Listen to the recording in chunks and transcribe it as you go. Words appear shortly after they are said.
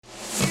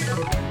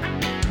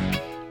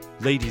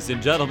Ladies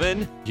and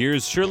gentlemen,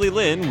 here's Shirley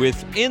Lin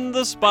with In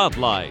the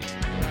Spotlight.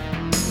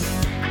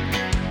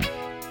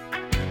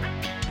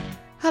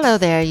 Hello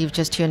there, you've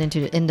just tuned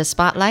into In the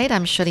Spotlight.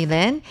 I'm Shirley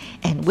Lin,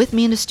 and with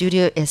me in the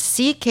studio is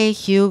CK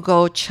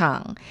Hugo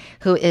Chung,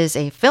 who is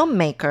a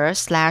filmmaker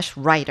slash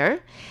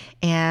writer.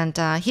 And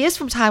he is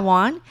from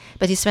Taiwan,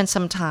 but he spent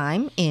some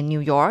time in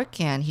New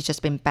York, and he's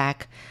just been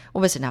back,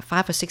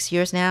 5 or 6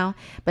 years now?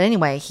 But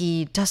anyway,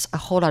 he does a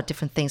whole lot of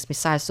different things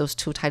besides those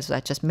two titles I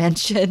just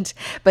mentioned.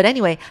 But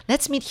anyway,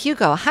 let's meet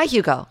Hugo. Hi,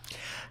 Hugo.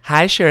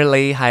 Hi,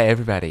 Shirley. Hi,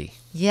 everybody.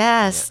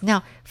 Yes. Yeah.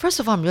 Now,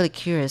 first of all, I'm really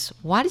curious.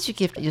 Why did you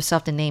give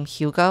yourself the name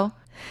Hugo?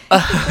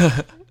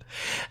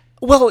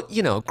 Well,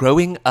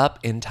 growing up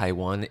in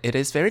Taiwan, it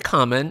is very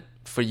common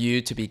for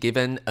you to be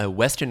given a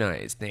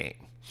westernized name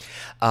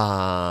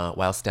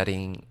while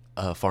studying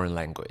a foreign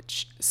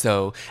language.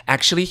 So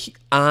actually,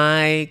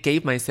 I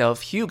gave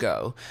myself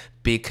Hugo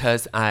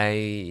because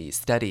I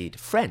studied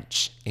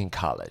French in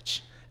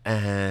college.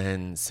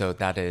 And so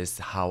that is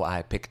how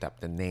I picked up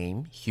the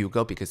name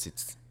Hugo, because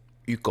it's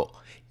Hugo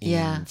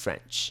in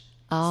French.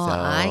 Oh,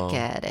 I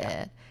get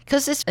it.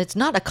 Because it's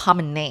not a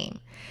common name,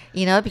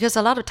 because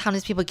a lot of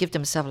times people give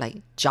themselves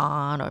like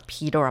John or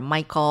Peter or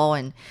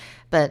Michael,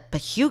 but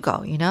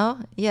Hugo,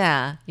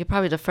 yeah, you're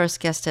probably the first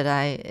guest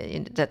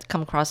that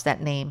come across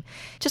that name.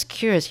 Just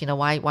curious,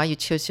 why you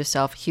chose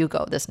yourself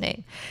Hugo, this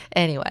name.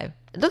 Anyway,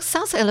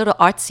 sounds like a little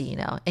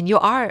artsy, and you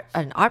are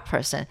an art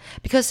person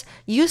because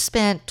you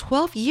spent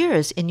 12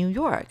 years in New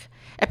York.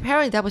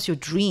 Apparently that was your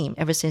dream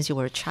ever since you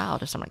were a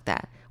child or something like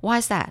that. Why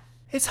is that?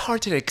 It's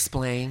hard to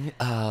explain.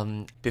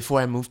 Before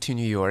I moved to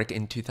New York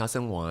in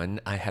 2001,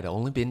 I had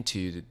only been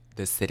to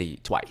the city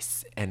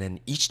twice. And then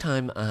each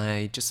time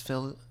I just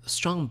felt a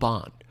strong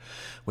bond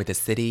with the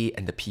city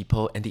and the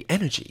people and the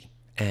energy.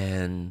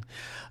 And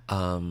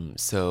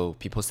so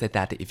people said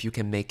that if you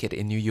can make it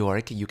in New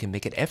York, you can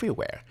make it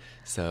everywhere.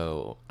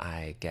 So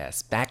I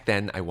guess back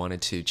then I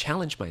wanted to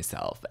challenge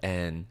myself.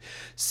 And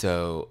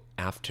so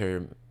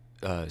after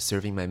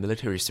serving my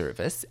military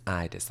service,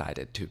 I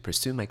decided to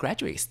pursue my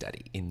graduate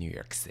study in New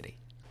York City.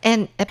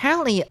 And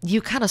apparently you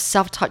kind of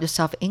self-taught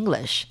yourself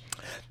English.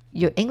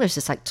 Your English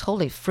is like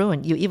totally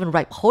fluent. You even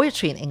write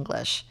poetry in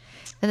English.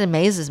 That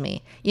amazes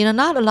me.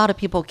 Not a lot of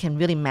people can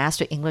really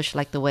master English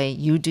like the way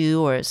you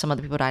do or some of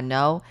the people that I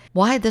know.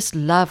 Why this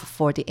love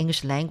for the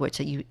English language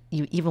that you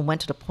even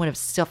went to the point of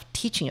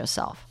self-teaching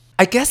yourself?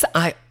 I guess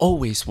I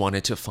always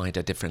wanted to find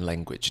a different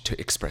language to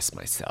express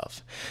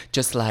myself.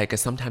 Just like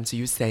sometimes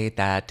you say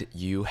that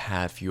you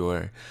have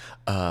your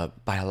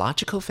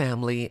biological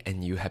family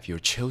and you have your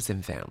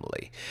chosen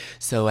family.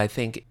 So I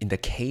think in the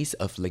case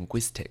of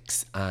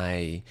linguistics,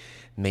 I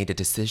made a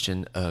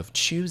decision of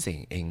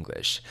choosing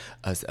English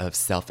as a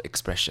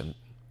self-expression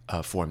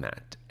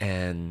format.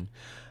 And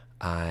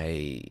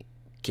I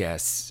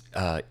guess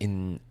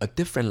in a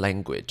different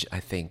language, I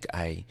think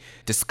I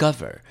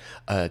discover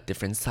a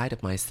different side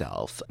of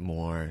myself,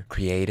 more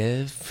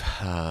creative,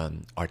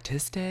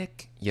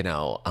 artistic,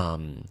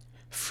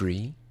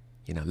 free,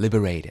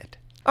 liberated.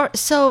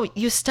 So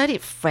you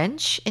studied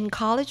French in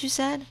college, you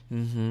said?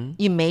 Mm-hmm.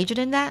 You majored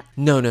in that?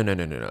 No.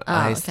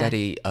 I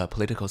study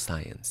political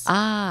science.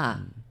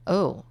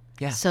 Oh.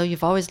 Yeah. So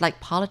you've always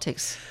liked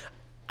politics?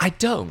 I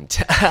don't.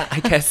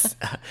 I guess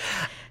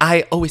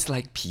I always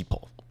like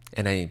people.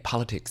 And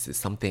politics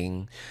is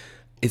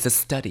a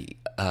study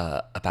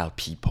about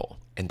people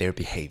and their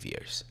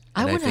behaviors.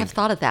 I wouldn't have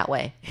thought it that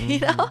way.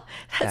 Mm-hmm.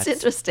 That's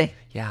interesting.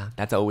 Yeah,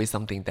 that's always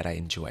something that I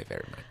enjoy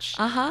very much.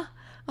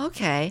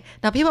 Okay.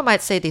 Now, people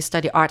might say they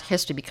study art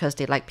history because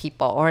they like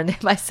people, or they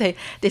might say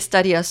they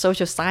study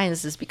social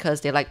sciences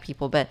because they like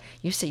people. But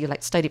you say you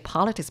study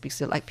politics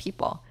because you like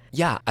people.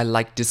 Yeah, I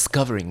like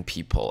discovering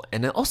people,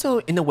 and then also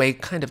in a way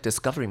kind of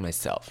discovering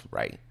myself,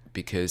 right?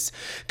 Because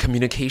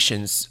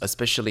communications,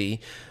 especially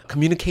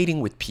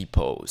communicating with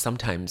people,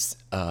 sometimes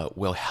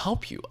will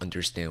help you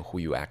understand who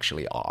you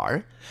actually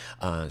are.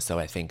 So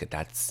I think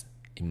that's,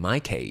 in my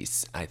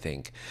case, I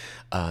think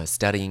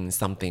studying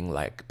something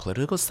like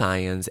political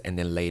science and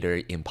then later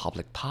in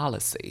public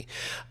policy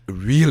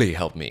really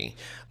helped me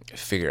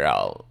figure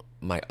out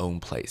my own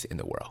place in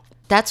the world.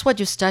 That's what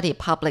you studied,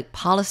 public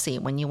policy,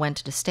 when you went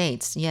to the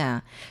States.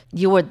 Yeah.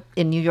 You were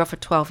in New York for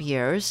 12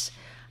 years.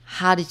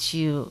 How did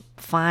you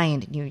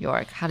find New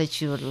York? How did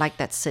you like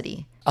that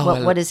city?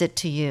 What is it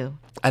to you?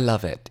 I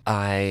love it.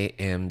 I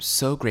am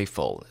so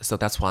grateful. So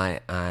that's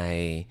why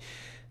I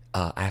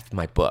have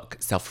my book,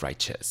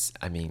 Self-Righteous.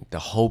 I mean, the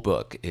whole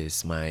book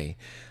is my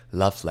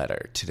love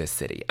letter to the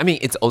city. I mean,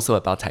 it's also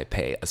about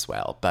Taipei as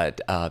well. But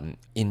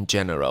in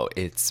general,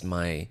 it's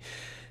my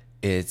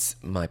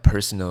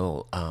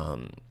personal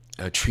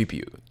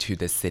tribute to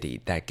the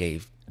city that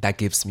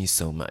gives me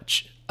so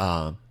much.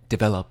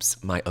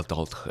 Develops my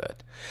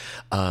adulthood,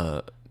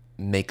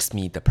 makes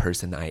me the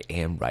person I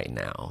am right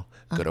now,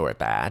 good or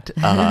bad.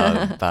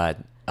 But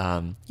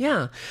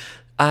yeah,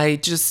 I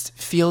just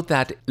feel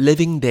that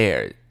living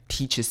there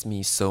teaches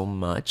me so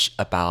much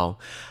about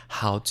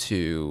how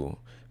to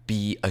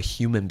be a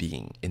human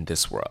being in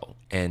this world.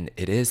 And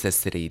it is a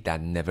city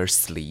that never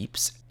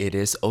sleeps. It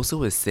is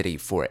also a city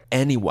for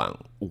anyone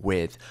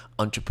with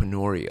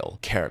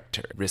entrepreneurial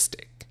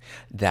characteristic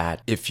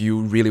that if you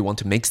really want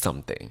to make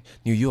something,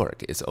 New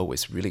York is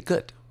always really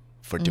good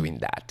for doing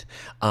that.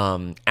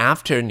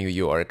 After New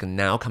York,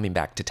 now coming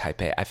back to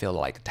Taipei, I feel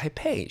like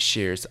Taipei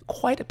shares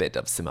quite a bit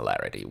of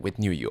similarity with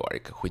New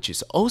York, which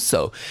is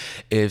also,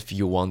 if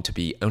you want to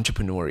be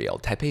entrepreneurial,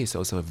 Taipei is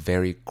also a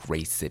very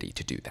great city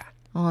to do that.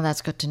 Oh,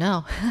 that's good to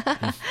know.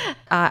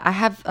 I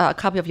have a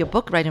copy of your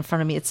book right in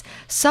front of me. It's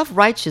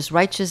Self-Righteous,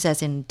 righteous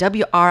as in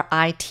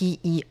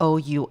WRITEOUS,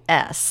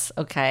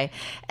 okay?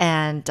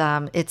 And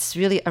it's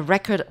really a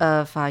record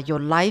of your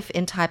life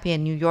in Taipei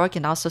and New York,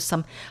 and also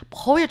some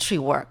poetry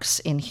works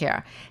in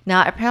here.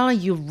 Now, apparently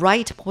you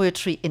write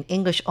poetry in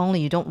English only.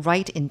 You don't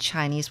write in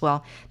Chinese.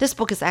 Well, this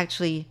book is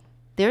actually,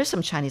 there is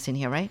some Chinese in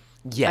here, right?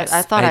 Yes,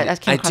 I thought I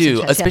came across do,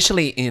 some Chinese.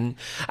 especially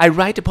I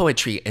write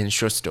poetry and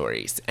short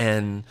stories,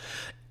 and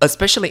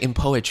especially in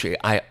poetry,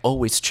 I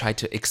always try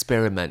to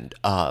experiment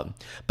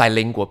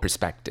bilingual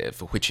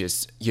perspective, which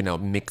is,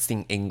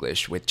 mixing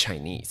English with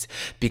Chinese.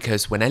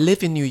 Because when I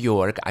lived in New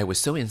York, I was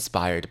so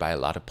inspired by a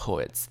lot of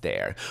poets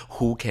there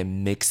who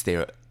can mix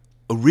their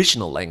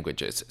original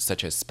languages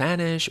such as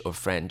Spanish or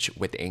French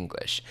with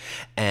English.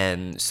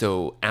 And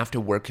so after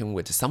working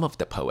with some of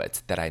the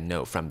poets that I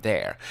know from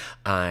there,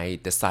 I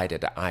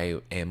decided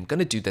I am going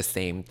to do the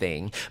same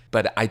thing.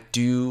 But I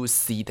do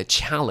see the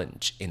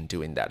challenge in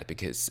doing that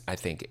because I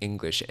think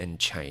English and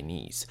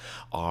Chinese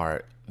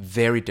are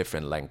very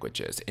different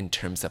languages in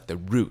terms of the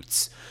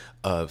roots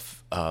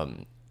of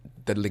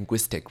the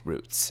linguistic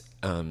roots.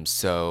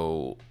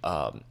 So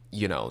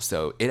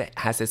it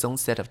has its own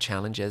set of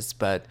challenges,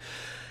 but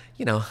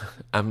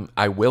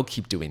I will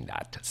keep doing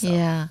that. So.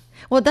 Yeah.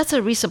 Well, that's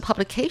a recent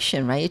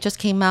publication, right? It just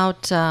came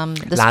out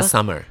last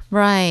summer.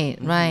 Right,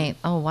 right.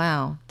 Oh,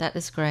 wow. That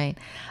is great.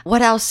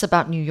 What else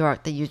about New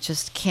York that you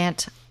just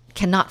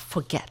cannot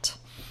forget?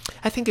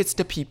 I think it's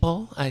the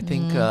people. I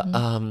think,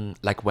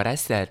 like what I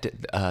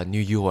said,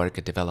 New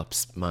York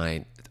develops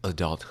my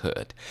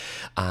adulthood.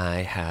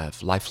 I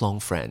have lifelong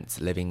friends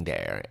living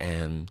there,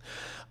 and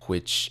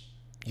which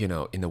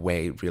in a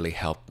way really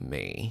helped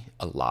me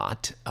a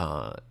lot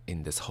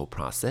in this whole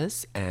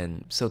process.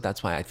 And so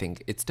that's why I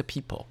think it's the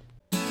people.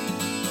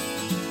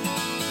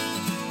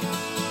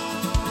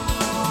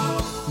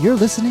 You're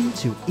listening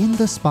to In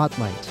the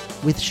Spotlight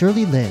with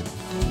Shirley Lin.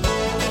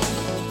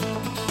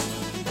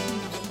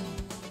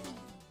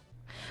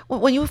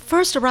 When you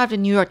first arrived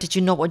in New York, did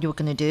you know what you were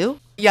going to do?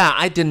 Yeah,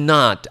 I did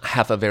not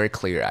have a very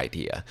clear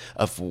idea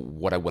of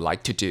what I would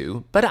like to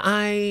do, but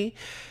I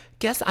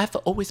guess I've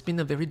always been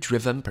a very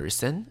driven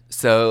person.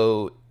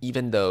 So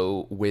even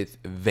though with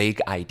vague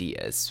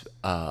ideas,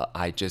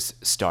 I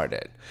just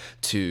started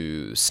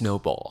to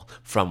snowball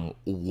from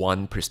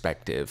one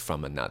perspective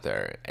from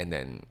another, and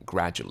then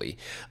gradually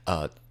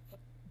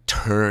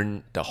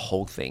turn the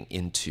whole thing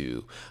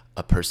into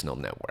a personal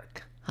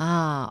network.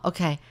 Ah,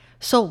 okay.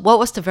 So what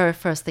was the very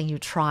first thing you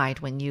tried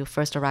when you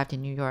first arrived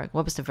in New York?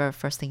 What was the very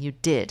first thing you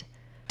did?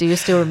 Do you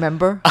still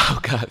remember? Oh,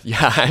 God.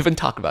 Yeah, I haven't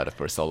talked about it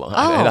for so long.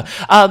 Oh.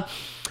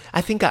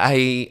 I think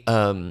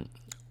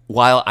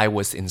while I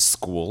was in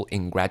school,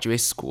 in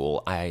graduate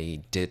school,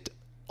 I did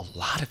a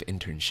lot of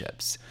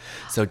internships.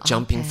 So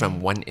jumping from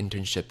one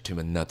internship to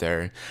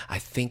another, I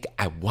think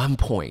at one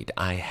point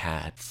I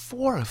had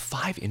 4 or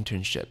 5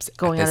 internships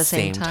Going at at the the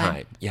same same time?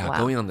 time. Yeah, Wow.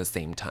 going on the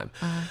same time.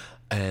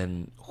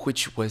 And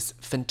which was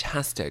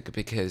fantastic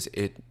because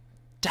it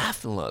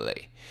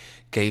definitely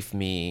gave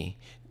me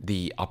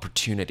the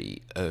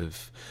opportunity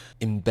of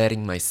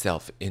embedding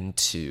myself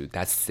into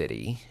that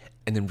city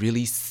and then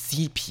really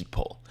see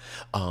people,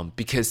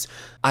 because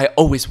I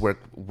always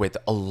work with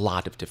a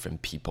lot of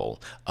different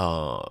people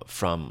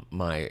from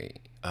my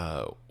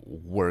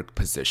work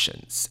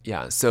positions.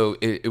 Yeah, so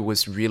it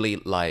was really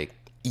like,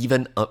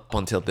 even up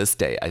until this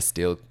day, I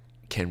still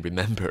can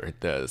remember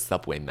the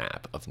subway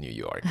map of New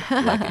York.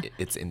 Like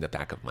it's in the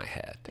back of my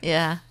head.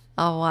 Yeah.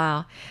 Oh,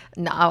 wow.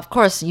 Now, of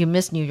course, you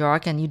miss New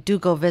York, and you do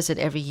go visit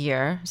every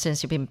year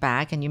since you've been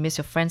back, and you miss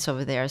your friends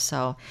over there.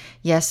 So,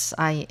 yes,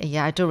 I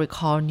do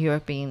recall New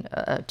York being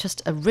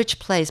just a rich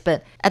place.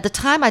 But at the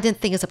time, I didn't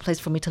think it's a place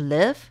for me to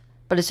live,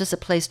 but it's just a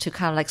place to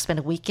kind of like spend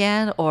a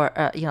weekend or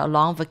a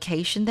long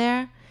vacation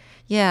there.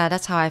 Yeah,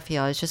 that's how I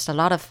feel. It's just a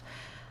lot of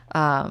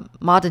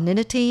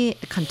modernity,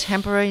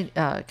 contemporary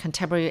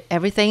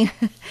everything.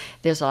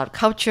 There's a lot of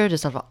culture,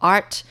 there's a lot of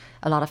art,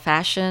 a lot of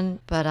fashion,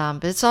 but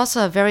it's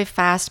also a very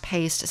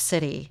fast-paced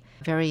city,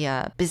 very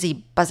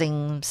busy,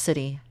 buzzing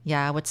city.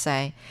 Yeah, I would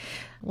say.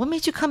 What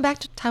made you come back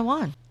to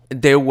Taiwan?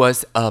 There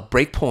was a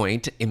break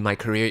point in my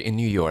career in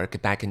New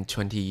York back in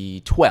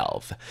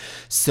 2012.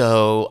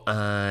 So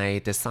I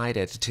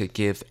decided to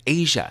give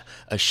Asia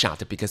a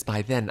shot because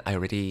by then I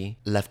already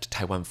left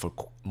Taiwan for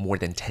more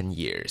than 10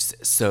 years.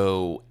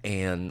 So,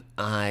 and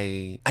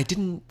I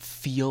didn't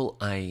feel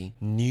I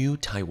knew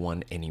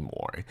Taiwan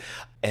anymore.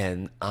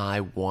 And I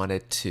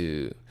wanted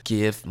to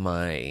give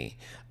my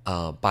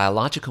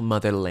biological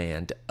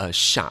motherland a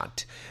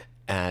shot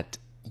at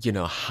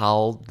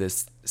how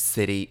this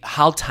city,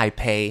 how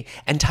Taipei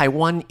and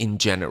Taiwan in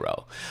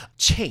general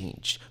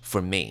changed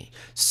for me.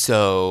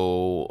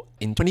 So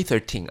in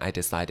 2013, I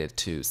decided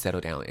to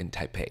settle down in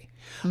Taipei,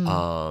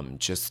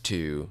 just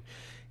to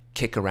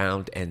kick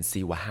around and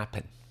see what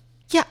happened.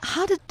 Yeah,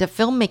 how did the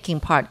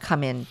filmmaking part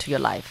come into your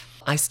life?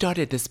 I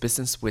started this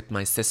business with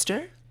my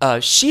sister.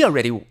 She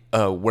already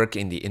worked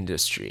in the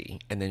industry,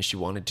 and then she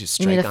wanted to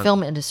strike You mean the on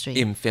film industry?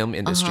 in film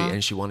industry,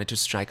 and she wanted to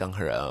strike on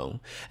her own.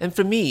 And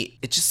for me,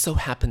 it just so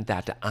happened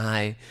that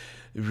I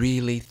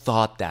really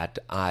thought that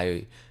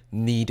I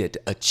needed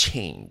a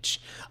change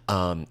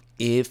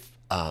if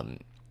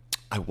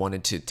I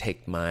wanted to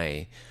take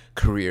my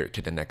career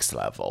to the next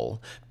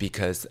level,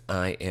 because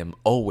I am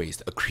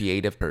always a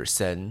creative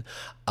person.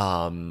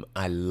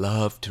 I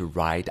love to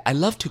write. I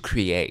love to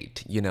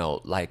create.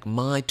 Like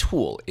my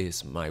tool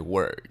is my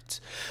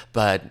words,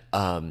 but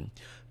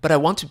I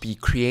want to be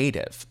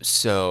creative.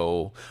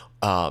 So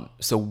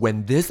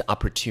when this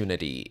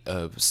opportunity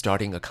of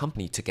starting a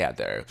company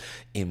together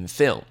in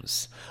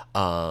films,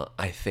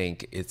 I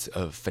think it's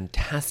a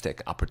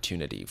fantastic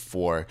opportunity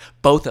for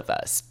both of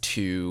us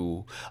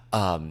to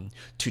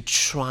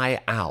try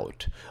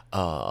out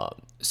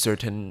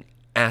certain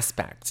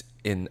aspects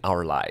in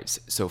our lives.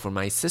 So for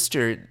my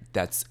sister,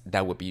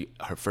 that would be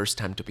her first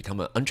time to become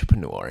an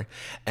entrepreneur,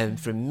 and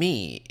for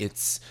me,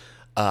 it's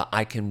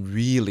I can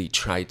really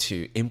try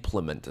to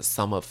implement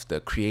some of the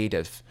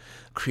creative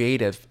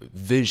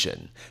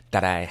vision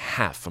that I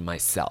have for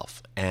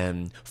myself,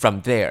 and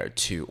from there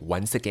to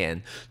once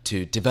again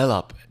to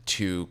develop,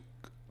 to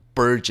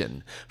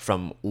burgeon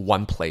from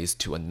one place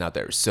to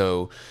another.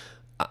 So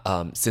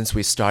since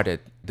we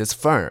started this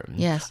firm,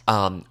 Yes.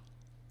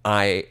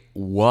 I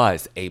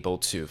was able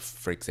to,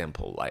 for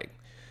example,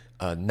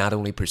 not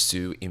only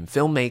pursue in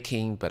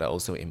filmmaking, but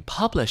also in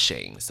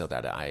publishing, so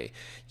that I,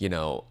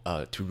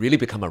 to really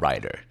become a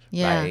writer,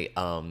 Yeah. right?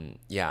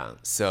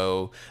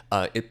 So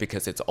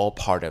because it's all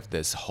part of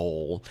this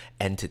whole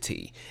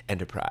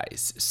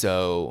enterprise.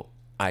 So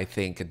I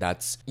think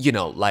that's,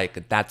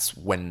 that's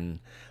when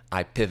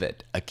I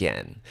pivot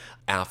again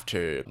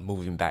after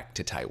moving back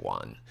to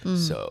Taiwan.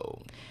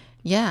 So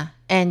Yeah.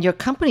 And your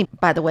company,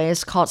 by the way,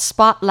 is called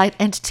Spotlight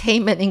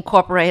Entertainment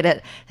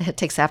Incorporated. It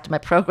takes after my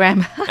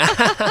program.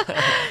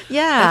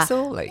 Yeah.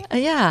 absolutely.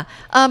 Yeah.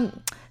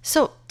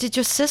 So did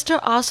your sister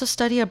also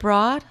study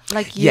abroad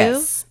like you?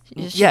 Yes.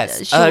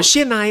 Yes.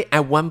 She and I,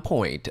 at one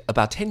point,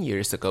 about 10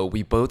 years ago,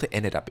 we both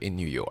ended up in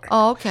New York.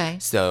 Oh, okay.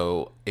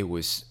 So it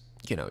was,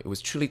 it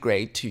was truly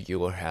great to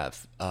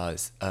have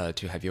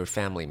your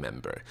family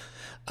member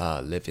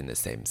live in the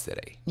same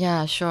city.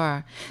 Yeah,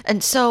 sure.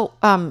 And so,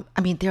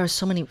 there are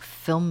so many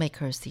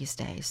filmmakers these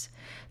days.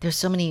 There's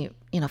so many,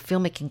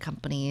 filmmaking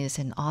companies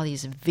and all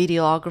these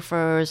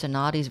videographers and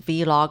all these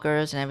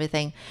vloggers and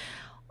everything.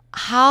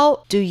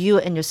 How do you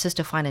and your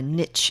sister find a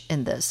niche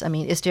in this?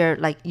 Is there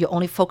you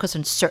only focus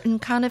on certain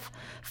kind of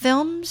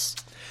films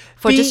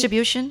for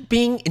distribution?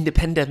 Being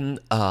independent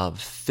of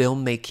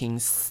filmmaking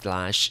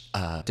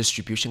 /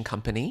 distribution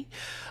company,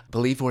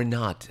 believe it or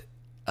not,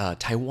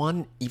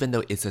 Taiwan, even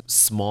though it's a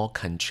small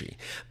country,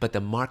 but the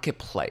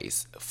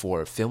marketplace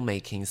for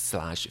filmmaking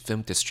 /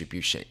 film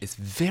distribution is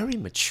very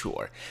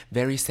mature,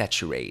 very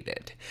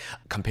saturated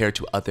compared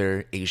to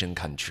other Asian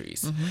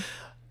countries.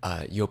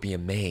 You'll be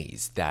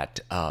amazed that,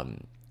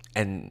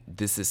 and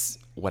this is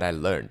what I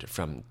learned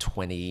from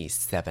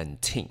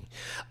 2017.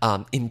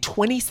 In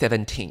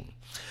 2017,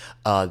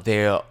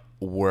 there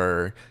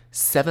were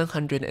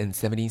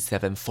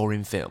 777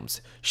 foreign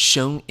films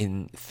shown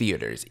in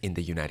theaters in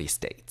the United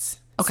States.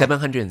 Okay.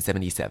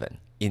 777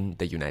 in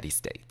the United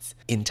States.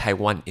 In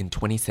Taiwan, in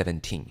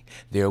 2017,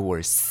 there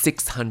were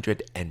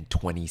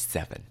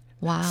 627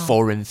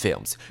 foreign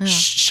films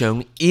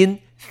shown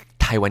in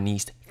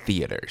Taiwanese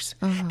theaters.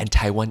 And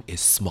Taiwan is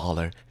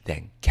smaller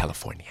than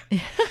California.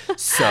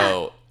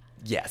 So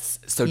yes.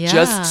 So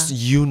just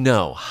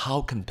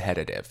how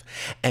competitive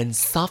and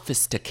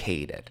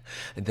sophisticated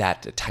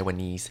that the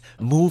Taiwanese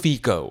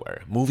movie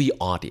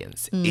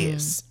audience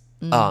is.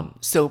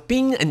 So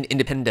being an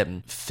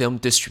independent film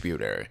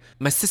distributor,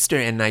 my sister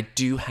and I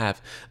do have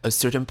a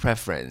certain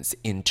preference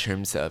in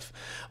terms of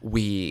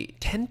we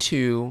tend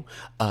to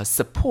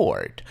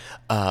support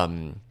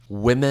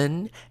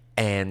women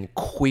and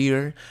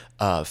queer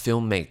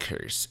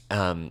filmmakers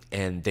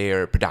and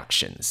their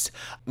productions.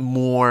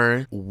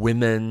 More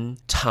women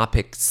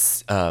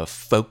topics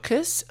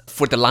focus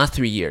for the last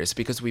 3 years,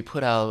 because we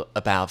put out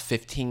about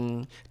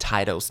 15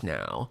 titles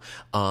now.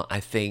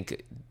 I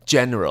think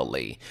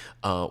generally,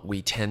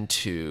 we tend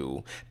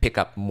to pick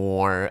up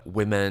more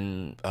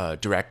women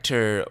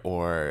director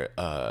or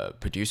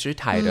producer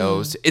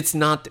titles. It's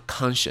not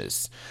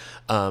conscious,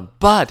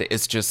 but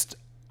it's just,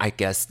 I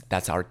guess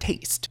that's our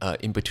taste.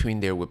 In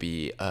between, there would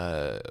be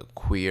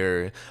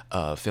queer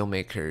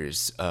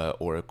filmmakers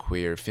or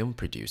queer film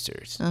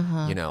producers.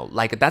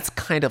 That's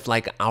kind of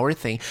like our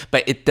thing,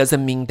 but it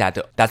doesn't mean that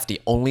that's the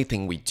only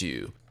thing we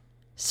do.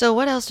 So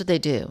what else do they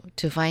do?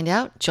 To find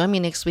out, join me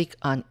next week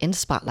on In the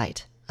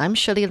Spotlight. I'm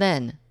Shirley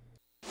Lin.